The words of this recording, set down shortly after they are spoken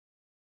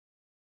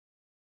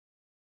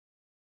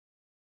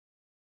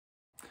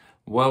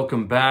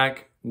Welcome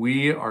back.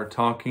 We are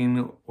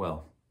talking,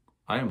 well,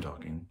 I am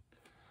talking.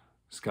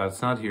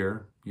 Scott's not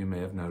here, you may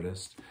have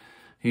noticed.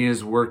 He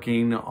is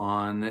working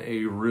on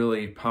a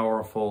really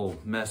powerful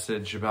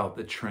message about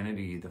the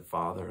Trinity, the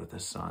Father, the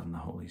Son, the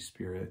Holy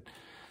Spirit.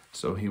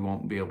 So he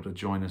won't be able to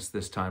join us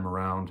this time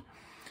around,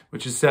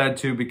 which is sad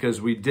too, because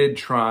we did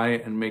try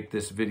and make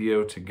this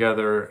video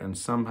together and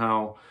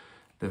somehow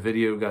the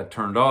video got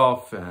turned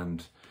off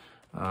and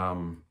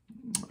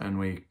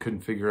we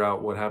couldn't figure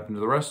out what happened to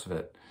the rest of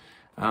it.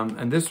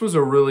 And this was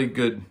a really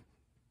good,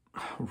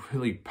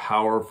 really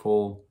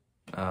powerful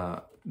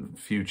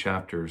few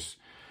chapters.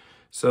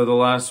 So the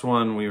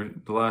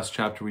last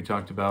chapter we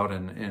talked about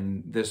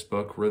in this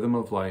book, Rhythm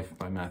of Life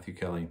by Matthew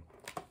Kelly,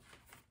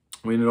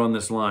 we ended on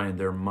this line: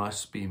 there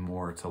must be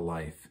more to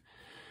life.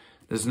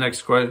 This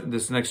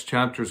next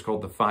chapter is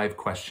called The 5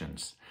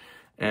 Questions.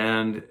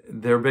 And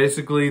they're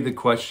basically the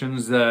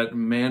questions that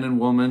man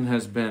and woman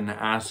has been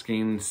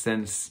asking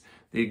since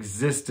the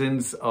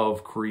existence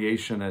of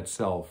creation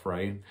itself,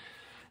 right?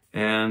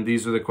 And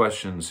these are the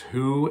questions: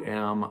 who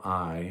am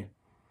I?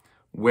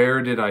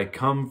 Where did I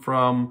come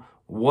from?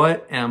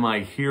 What am I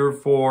here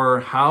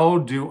for? How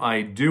do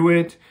I do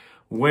it?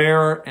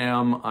 Where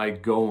am I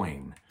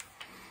going?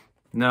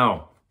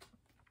 Now,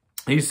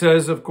 he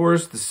says, of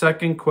course, the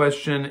second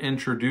question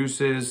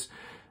introduces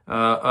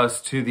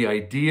us to the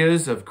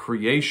ideas of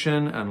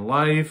creation and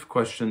life.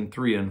 Question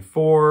 3 and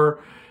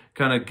 4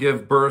 kind of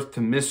give birth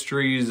to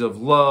mysteries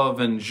of love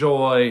and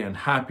joy and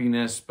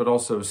happiness, but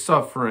also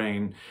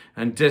suffering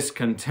and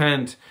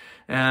discontent,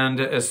 and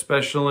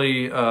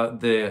especially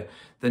the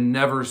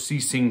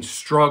never-ceasing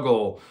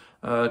struggle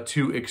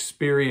to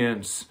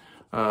experience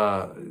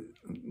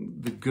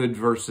the good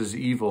versus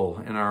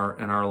evil in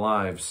our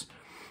lives.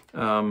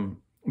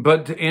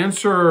 But to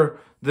answer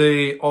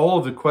all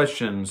of the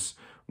questions,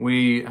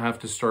 we have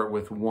to start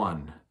with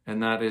one,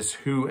 and that is,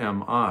 who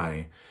am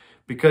I?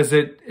 Because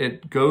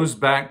it goes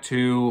back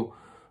to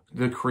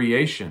the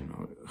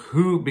creation.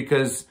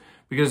 Because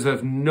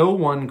if no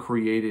one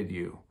created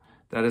you,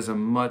 that is a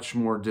much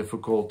more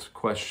difficult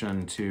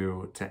question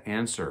to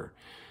answer.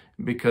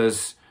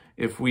 Because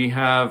if we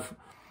have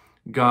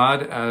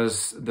God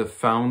as the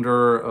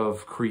founder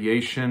of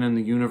creation and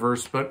the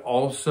universe, but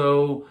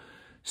also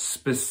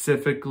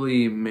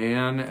specifically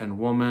man and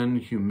woman,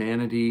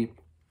 humanity,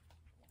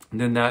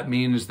 then that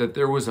means that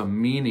there was a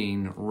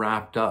meaning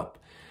wrapped up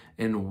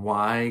in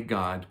why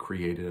God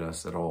created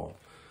us at all.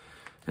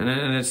 And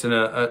it's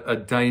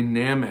a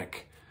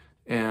dynamic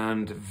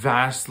and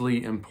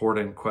vastly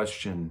important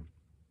question.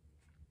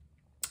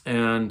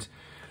 And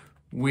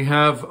we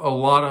have a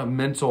lot of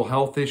mental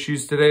health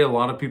issues today. A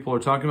lot of people are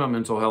talking about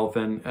mental health,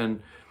 and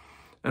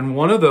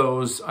one of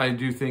those I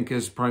do think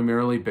is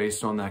primarily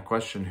based on that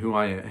question, who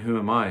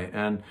am I?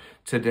 And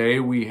today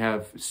we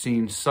have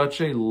seen such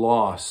a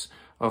loss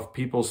of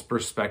people's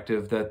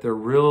perspective that there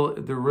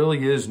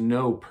really is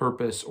no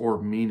purpose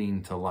or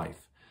meaning to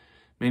life.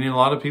 Meaning a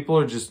lot of people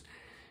are just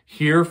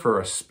here for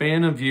a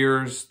span of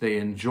years. They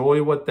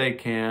enjoy what they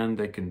can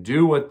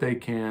do what they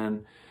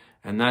can,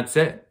 and that's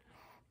it.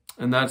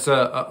 And that's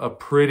a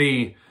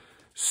pretty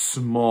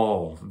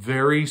small,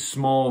 very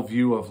small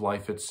view of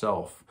life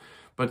itself.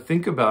 But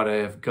think about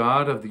it. If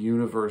God of the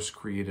universe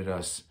created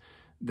us,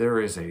 there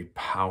is a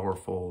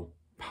powerful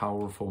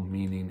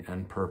meaning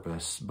and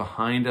purpose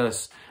behind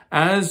us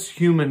as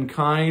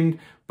humankind,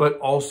 but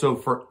also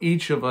for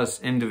each of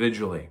us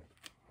individually.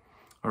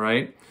 All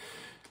right.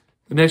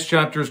 The next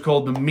chapter is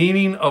called The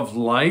Meaning of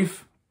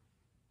Life.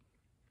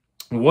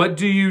 What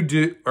do you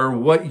do, or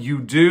what you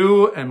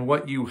do and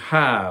what you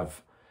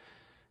have,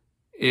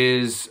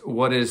 is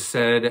what is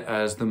said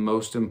as the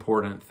most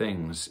important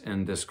things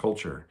in this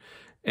culture.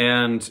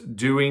 And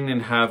doing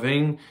and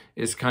having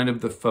is kind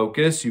of the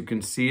focus. You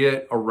can see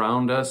it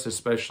around us,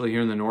 especially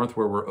here in the North,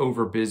 where we're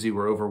over busy,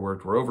 we're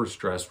overworked, we're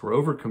overstressed, we're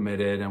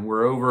overcommitted, and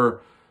we're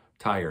over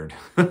tired.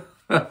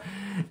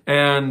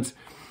 and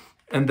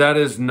that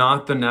is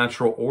not the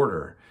natural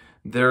order.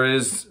 There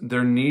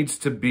needs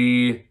to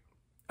be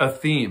a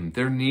theme.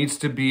 There needs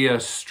to be a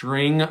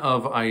string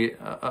of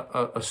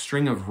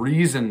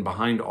reason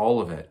behind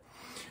all of it.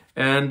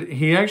 And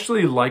he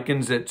actually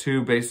likens it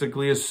to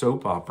basically a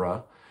soap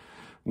opera,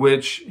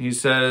 which he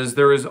says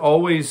there is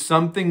always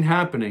something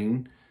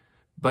happening,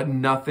 but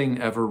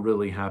nothing ever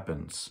really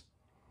happens.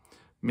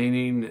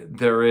 Meaning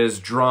there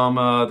is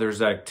drama,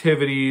 there's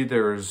activity,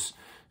 there's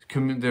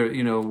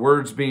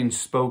words being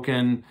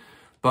spoken,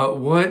 but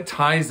what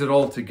ties it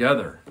all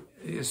together?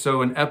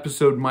 So an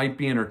episode might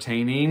be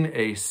entertaining,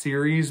 a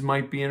series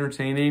might be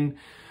entertaining,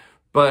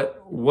 but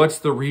what's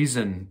the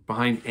reason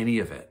behind any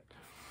of it?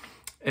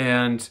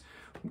 And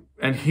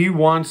he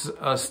wants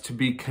us to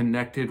be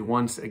connected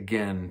once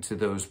again to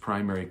those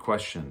primary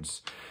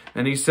questions.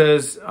 And he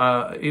says,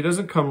 he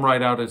doesn't come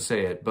right out and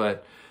say it,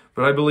 but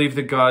I believe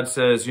that God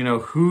says,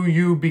 who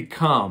you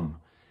become,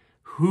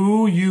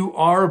 who you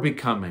are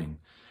becoming,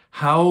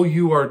 how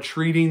you are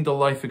treating the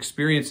life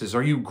experiences.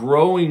 Are you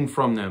growing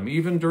from them?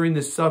 Even during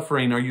the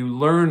suffering, are you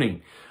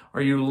learning?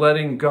 Are you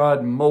letting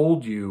God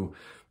mold you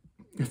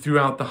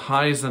throughout the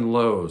highs and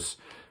lows,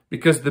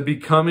 because the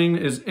becoming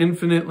is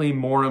infinitely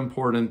more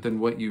important than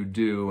what you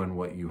do and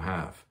what you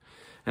have.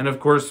 And of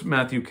course,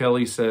 Matthew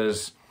Kelly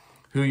says,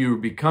 who you're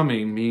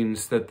becoming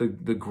means that the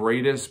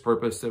greatest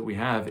purpose that we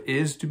have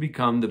is to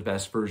become the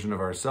best version of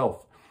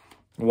ourselves.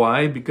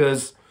 Why?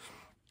 Because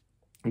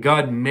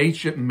God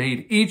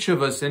made each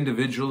of us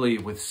individually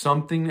with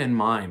something in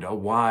mind, a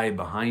why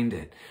behind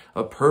it,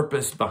 a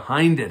purpose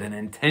behind it, an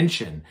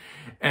intention.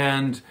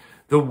 And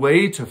the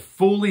way to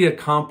fully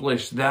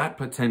accomplish that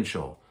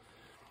potential,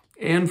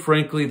 and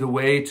frankly, the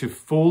way to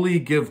fully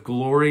give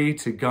glory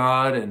to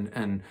God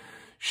and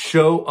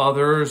show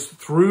others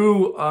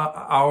through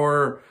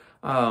our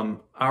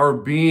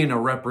being a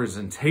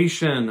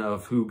representation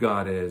of who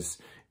God is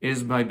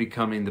by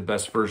becoming the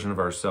best version of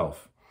ourselves.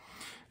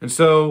 And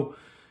so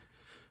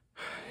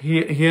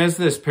he has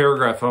this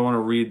paragraph. I want to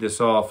read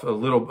this off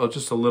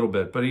just a little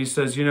bit, but he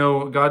says,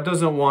 God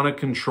doesn't want to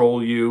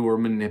control you or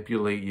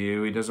manipulate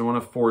you. He doesn't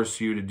want to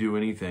force you to do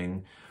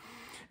anything.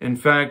 In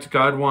fact,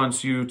 God really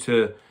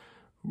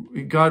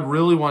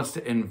wants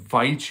to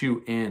invite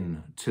you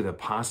in to the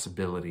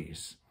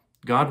possibilities.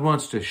 God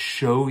wants to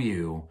show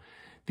you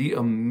the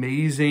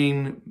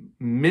amazing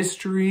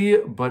mystery,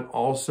 but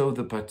also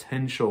the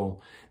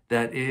potential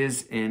that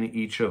is in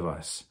each of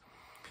us.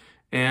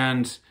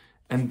 And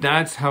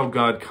that's how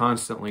God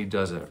constantly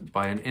does it,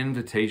 by an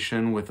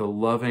invitation with a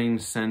loving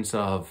sense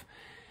of,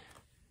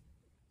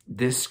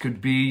 this could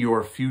be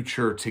your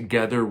future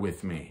together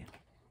with me.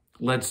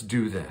 Let's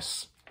do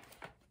this.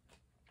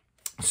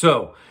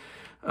 So,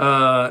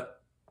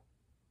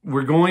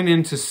 we're going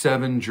into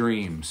 7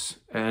 dreams.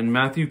 And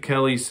Matthew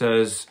Kelly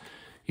says,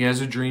 he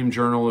has a dream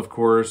journal, of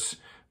course,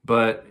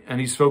 and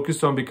he's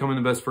focused on becoming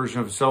the best version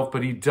of himself,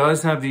 but he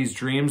does have these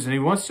dreams and he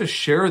wants to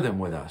share them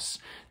with us.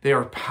 They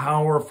are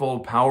powerful,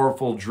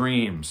 powerful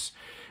dreams.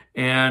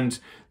 And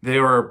they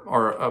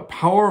are a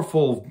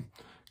powerful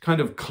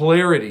kind of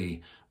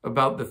clarity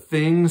about the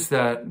things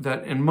that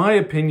in my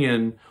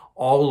opinion,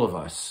 all of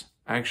us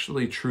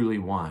actually truly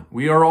want.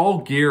 We are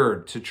all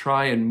geared to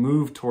try and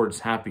move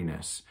towards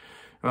happiness.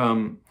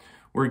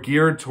 We're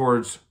geared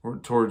towards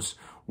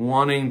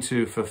wanting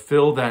to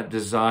fulfill that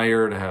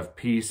desire to have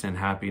peace and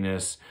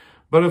happiness.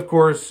 But of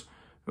course,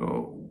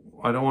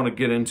 I don't want to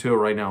get into it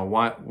right now.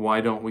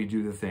 Why don't we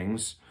do the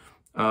things?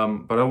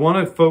 But I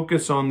want to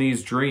focus on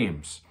these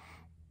dreams,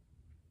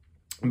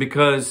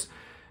 because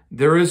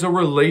there is a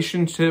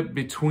relationship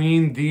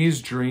between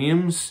these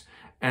dreams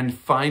and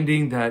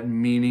finding that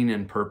meaning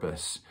and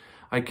purpose.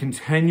 I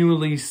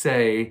continually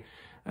say,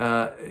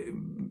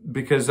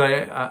 because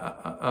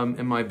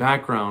in my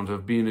background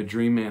of being a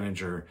dream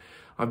manager,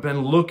 I've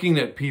been looking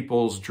at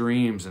people's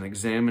dreams and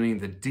examining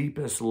the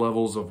deepest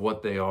levels of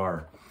what they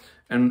are.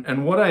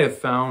 And what I have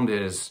found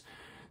is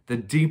the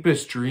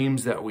deepest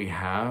dreams that we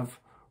have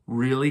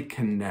really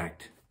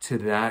connect to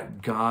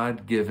that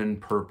God-given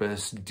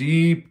purpose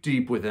deep,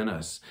 deep within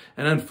us.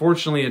 And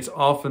unfortunately, it's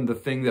often the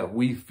thing that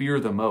we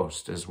fear the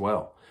most as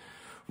well.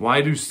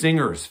 Why do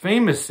singers,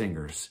 famous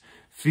singers,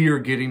 fear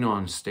getting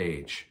on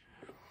stage?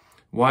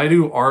 Why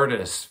do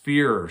artists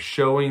fear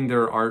showing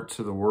their art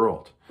to the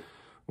world?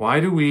 Why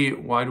do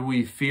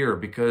we fear?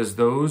 Because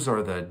those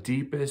are the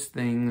deepest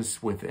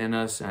things within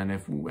us,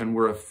 and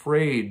we're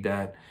afraid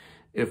that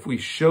if we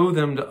show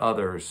them to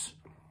others,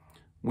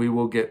 we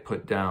will get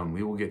put down.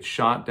 We will get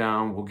shot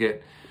down. We'll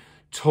get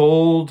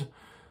told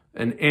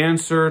an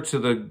answer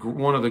to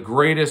one of the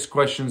greatest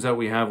questions that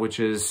we have, which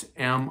is,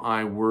 am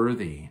I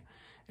worthy?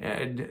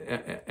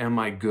 Am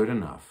I good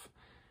enough?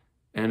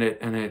 And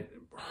it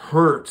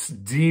hurts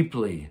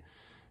deeply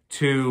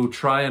to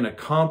try and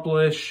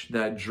accomplish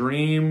that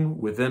dream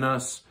within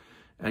us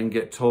and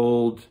get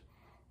told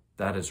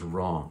that is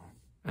wrong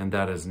and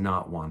that is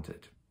not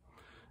wanted.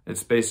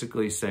 It's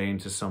basically saying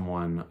to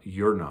someone,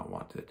 you're not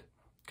wanted,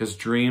 because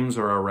dreams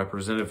are a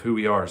representative of who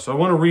we are. So I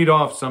want to read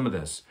off some of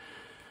this,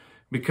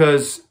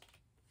 because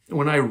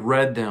when I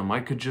read them, I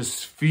could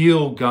just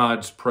feel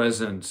God's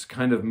presence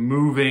kind of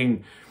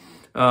moving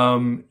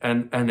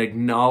and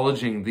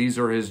acknowledging these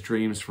are his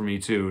dreams for me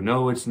too.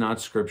 No, it's not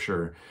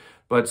scripture.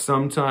 But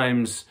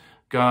sometimes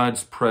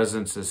God's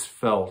presence is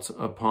felt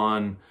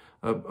upon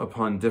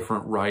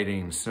different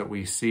writings that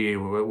we see,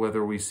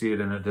 whether we see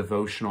it in a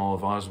devotional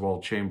of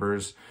Oswald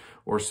Chambers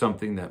or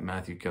something that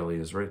Matthew Kelly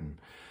has written.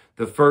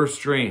 The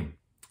first dream,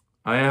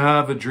 I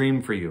have a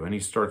dream for you. And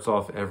he starts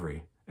off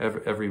every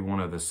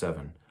one of the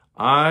 7.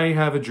 I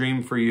have a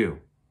dream for you,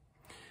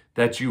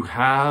 that you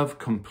have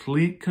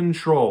complete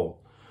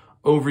control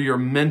over your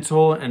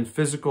mental and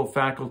physical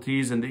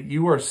faculties, and that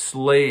you are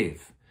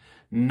slave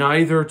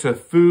neither to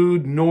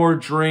food, nor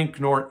drink,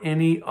 nor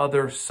any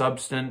other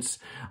substance.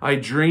 I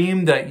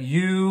dream that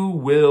you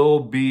will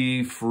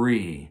be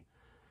free,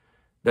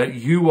 that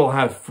you will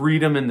have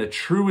freedom in the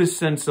truest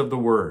sense of the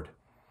word,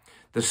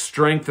 the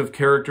strength of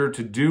character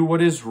to do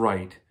what is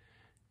right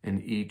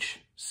in each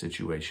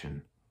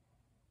situation.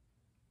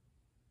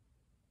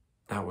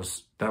 That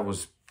was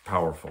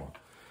powerful.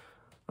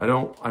 I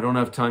don't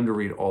have time to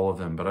read all of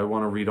them, but I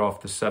want to read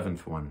off the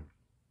 7th one.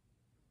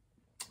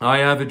 I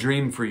have a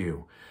dream for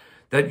you,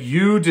 that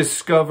you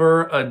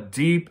discover a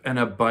deep and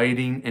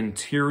abiding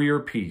interior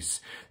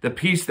peace, the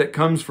peace that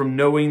comes from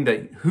knowing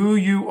that who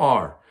you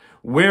are,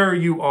 where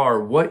you are,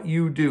 what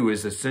you do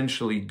is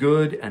essentially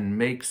good and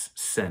makes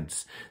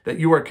sense, that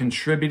you are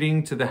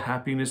contributing to the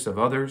happiness of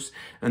others,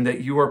 and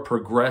that you are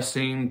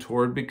progressing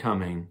toward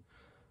becoming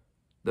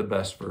the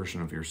best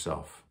version of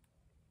yourself.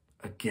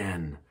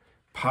 Again,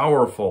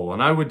 powerful.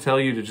 And I would tell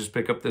you to just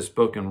pick up this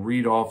book and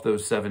read off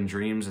those 7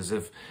 dreams as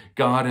if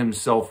God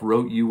himself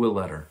wrote you a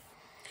letter.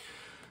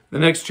 The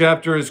next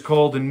chapter is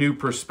called A New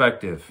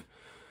Perspective.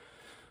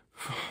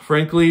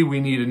 Frankly, we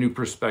need a new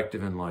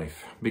perspective in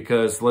life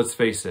because, let's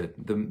face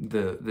it,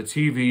 the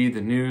TV,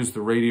 the news,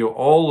 the radio,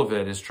 all of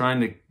it is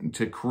trying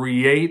to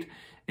create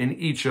in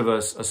each of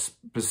us a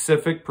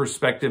specific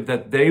perspective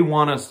that they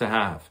want us to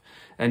have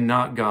and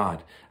not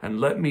God. And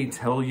let me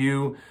tell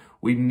you,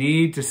 we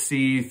need to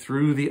see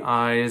through the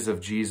eyes of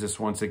Jesus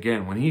once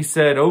again. When he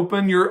said,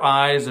 open your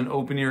eyes and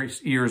open your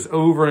ears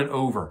over and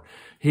over,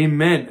 he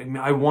meant,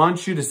 I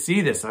want you to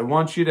see this. I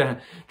want you to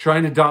try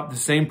and adopt the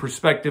same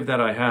perspective that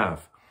I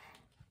have.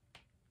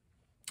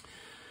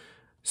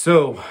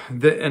 So,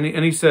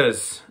 and he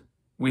says,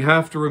 we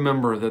have to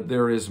remember that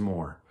there is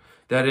more.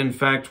 That in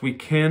fact, we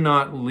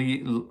cannot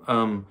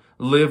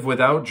live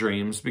without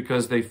dreams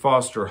because they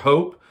foster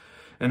hope.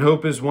 And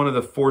hope is one of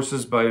the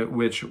forces by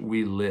which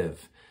we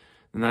live.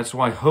 And that's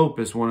why hope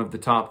is one of the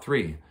top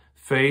 3.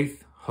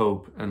 Faith,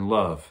 hope, and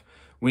love.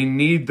 We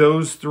need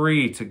those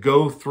 3 to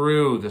go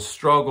through the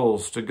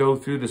struggles, to go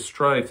through the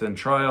strife and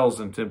trials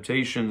and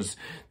temptations,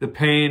 the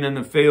pain and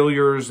the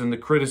failures and the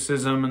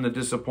criticism and the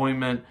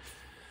disappointment.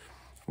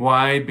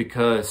 Why?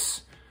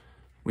 Because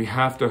we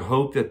have to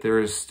hope that there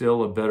is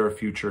still a better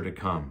future to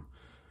come.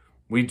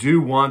 We do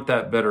want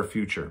that better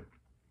future.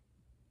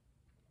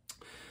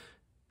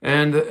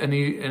 And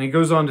he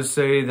goes on to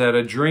say that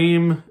a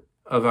dream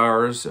of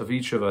ours, of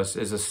each of us,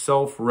 is a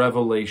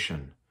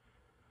self-revelation.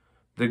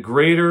 The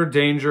greater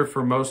danger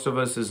for most of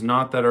us is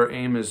not that our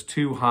aim is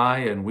too high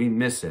and we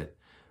miss it,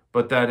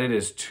 but that it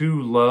is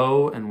too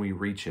low and we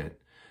reach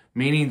it.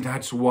 Meaning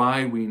that's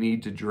why we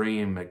need to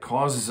dream. It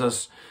causes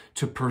us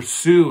to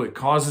pursue. It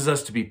causes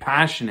us to be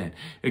passionate.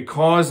 It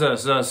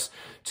causes us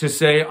to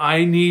say,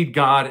 I need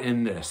God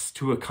in this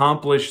to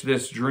accomplish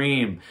this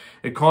dream.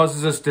 It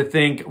causes us to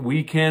think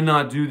we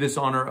cannot do this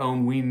on our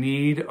own. We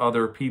need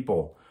other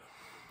people.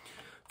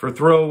 For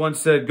Thoreau once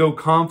said, go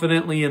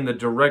confidently in the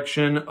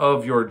direction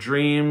of your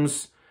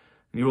dreams,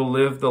 and you will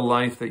live the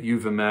life that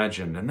you've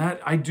imagined. And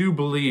that, I do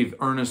believe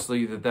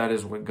earnestly that that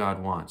is what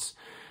God wants.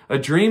 A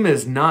dream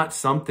is not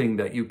something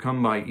that you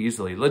come by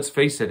easily. Let's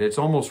face it, it's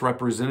almost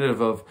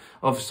representative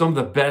of some of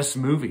the best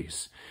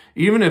movies.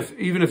 Even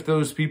if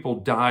those people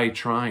die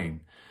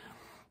trying,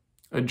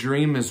 a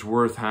dream is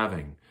worth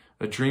having.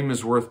 A dream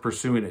is worth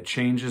pursuing. It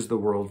changes the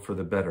world for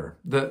the better.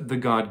 The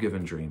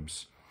God-given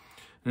dreams.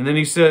 And then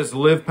he says,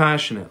 live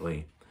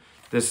passionately.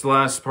 This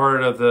last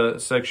part of the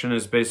section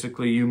is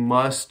basically you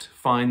must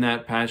find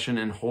that passion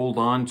and hold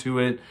on to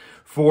it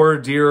for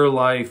dear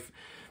life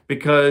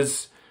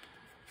because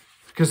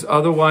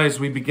otherwise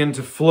we begin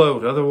to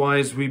float.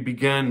 Otherwise we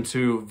begin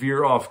to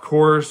veer off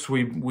course.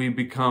 We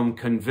become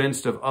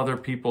convinced of other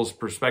people's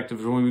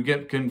perspectives. When we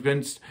get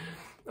convinced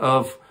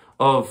of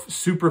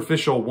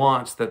superficial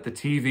wants that the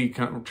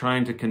TV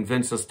trying to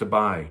convince us to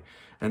buy.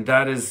 And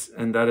that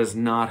is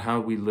not how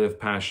we live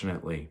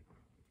passionately.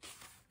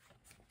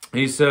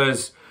 He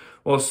says,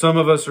 well, some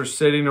of us are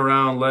sitting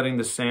around letting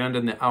the sand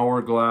in the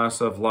hourglass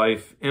of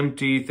life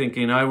empty,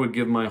 thinking I would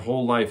give my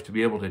whole life to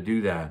be able to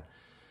do that.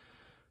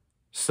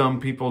 Some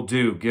people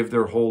do give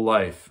their whole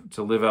life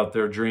to live out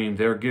their dream.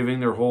 They're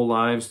giving their whole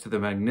lives to the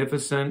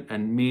magnificent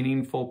and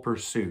meaningful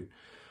pursuit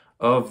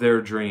of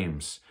their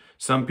dreams.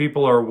 Some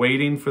people are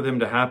waiting for them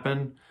to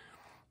happen.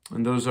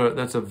 And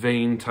that's a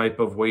vain type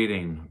of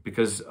waiting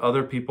because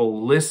other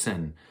people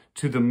listen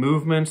to the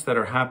movements that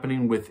are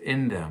happening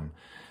within them.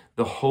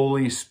 The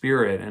Holy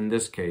Spirit, in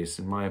this case,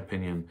 in my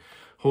opinion,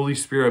 Holy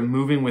Spirit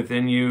moving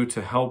within you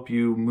to help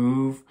you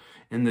move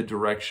in the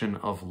direction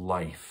of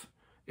life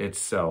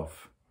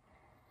itself.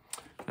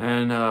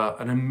 And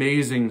an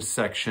amazing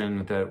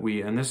section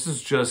and this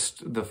is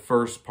just the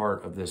first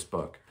part of this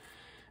book.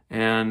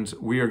 And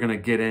we are going to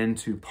get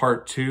into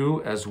part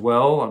 2 as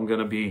well. I'm going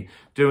to be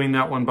doing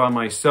that one by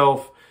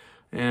myself.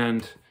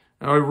 And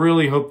I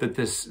really hope that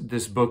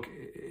this book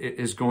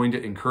is going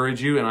to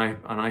encourage you. And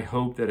I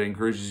hope that it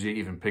encourages you to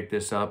even pick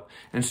this up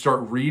and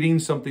start reading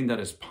something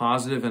that is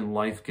positive and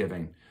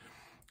life-giving.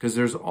 Because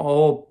there's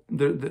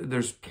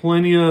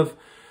plenty of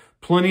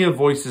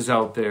voices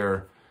out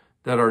there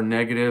that are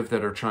negative,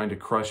 that are trying to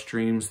crush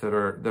dreams, that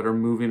are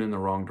moving in the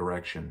wrong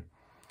direction.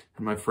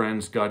 And my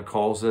friends, God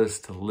calls us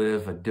to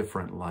live a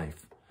different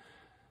life,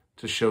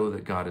 to show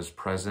that God is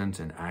present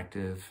and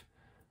active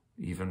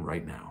even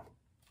right now.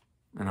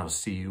 And I'll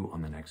see you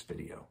on the next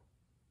video.